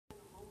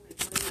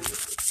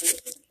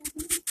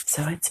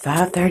So it's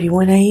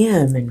 5:31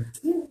 a.m. and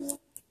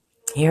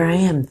here I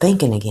am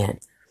thinking again.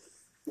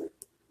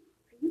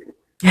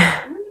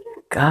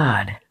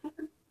 God.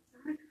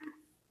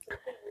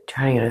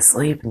 Trying to go to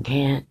sleep and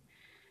can't.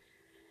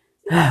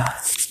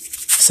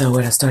 So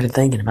what I started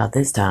thinking about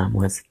this time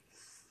was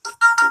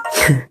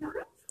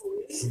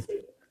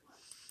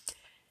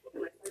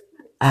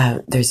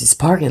there's this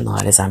parking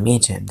lot, as I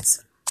mentioned.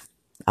 It's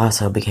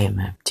also became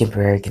a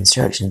temporary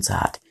construction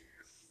site.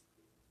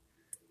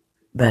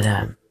 But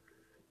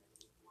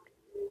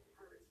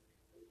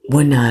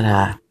one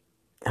night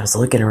I was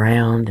looking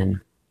around,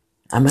 and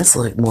I must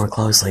look more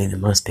closely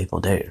than most people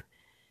do,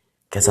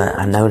 because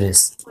I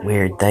noticed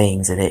weird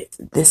things, and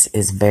this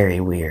is very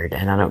weird,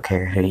 and I don't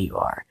care who you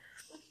are.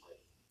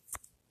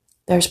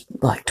 There's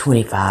like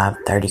 25,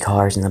 30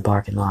 cars in the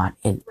parking lot,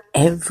 and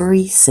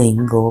every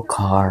single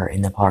car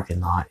in the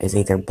parking lot is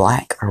either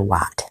black or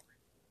white.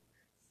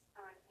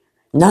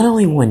 Not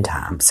only one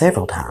time,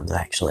 several times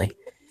actually.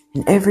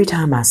 And every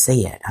time I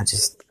see it,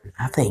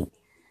 I think,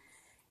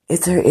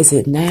 is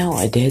it now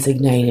a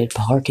designated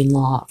parking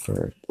lot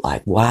for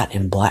like white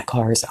and black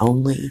cars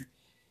only?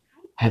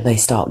 Have they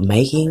stopped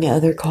making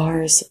other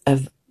cars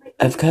of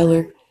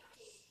color?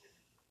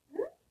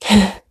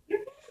 I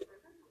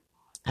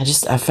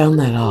found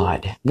that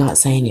odd. I'm not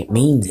saying it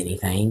means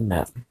anything,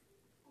 but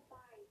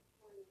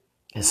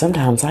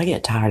sometimes I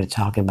get tired of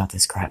talking about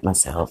this crap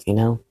myself, you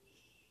know?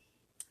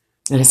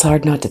 And it's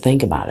hard not to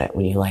think about it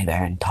when you lay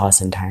there and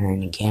toss and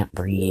turn and can't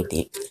breathe.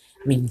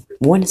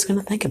 One is going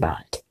to think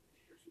about it.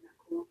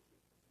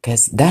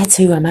 Because that's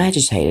who I'm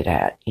agitated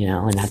at, you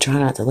know, and I try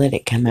not to let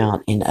it come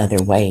out in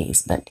other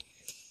ways, but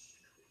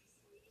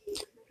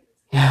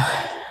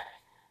yeah,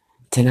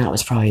 tonight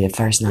was probably the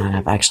first night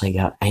I've actually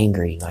got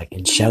angry,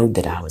 and showed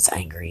that I was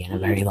angry in a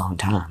very long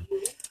time.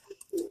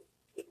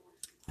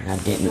 And I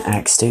didn't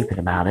act stupid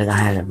about it. I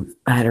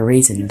had a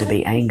reason to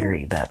be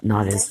angry, but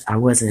I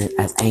wasn't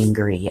as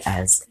angry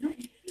as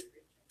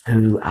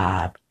who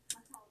I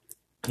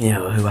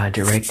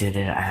directed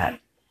it at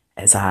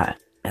as I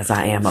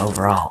am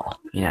overall,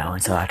 you know,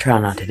 and so I try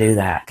not to do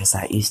that because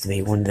that used to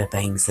be one of the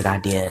things that I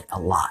did a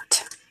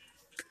lot.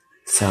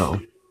 So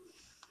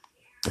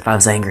if I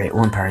was angry at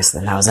one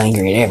person, I was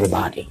angry at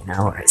everybody, you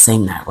know, or it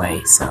seemed that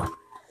way. So,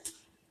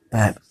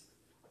 but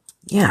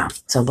yeah,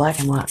 so black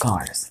and white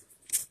cars.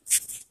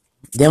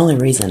 The only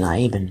reason I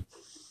even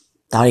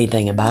thought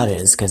anything about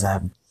it is because I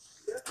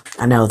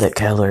know that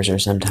colors are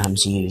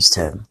sometimes used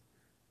to,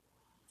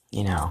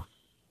 you know,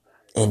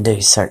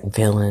 induce certain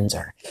feelings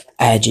or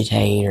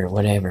agitate or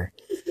whatever.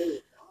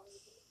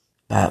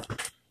 But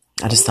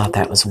I just thought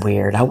that was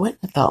weird. I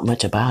wouldn't have thought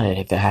much about it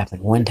if it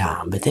happened one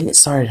time, but then it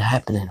started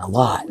happening a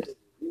lot.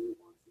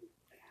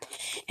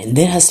 And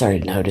then I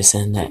started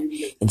noticing that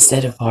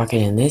instead of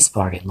parking in this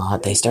parking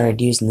lot, they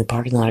started using the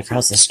parking lot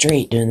across the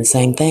street doing the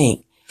same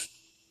thing.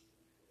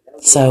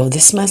 So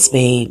this must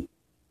be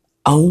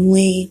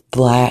only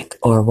black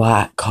or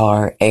white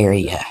car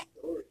area.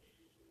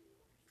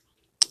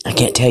 I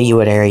can't tell you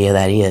what area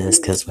that is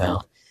because,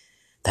 well,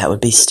 that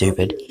would be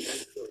stupid.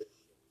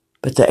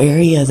 But the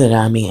area that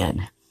I'm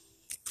in,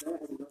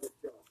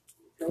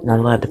 you're not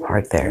allowed to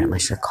park there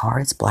unless your car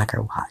is black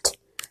or white.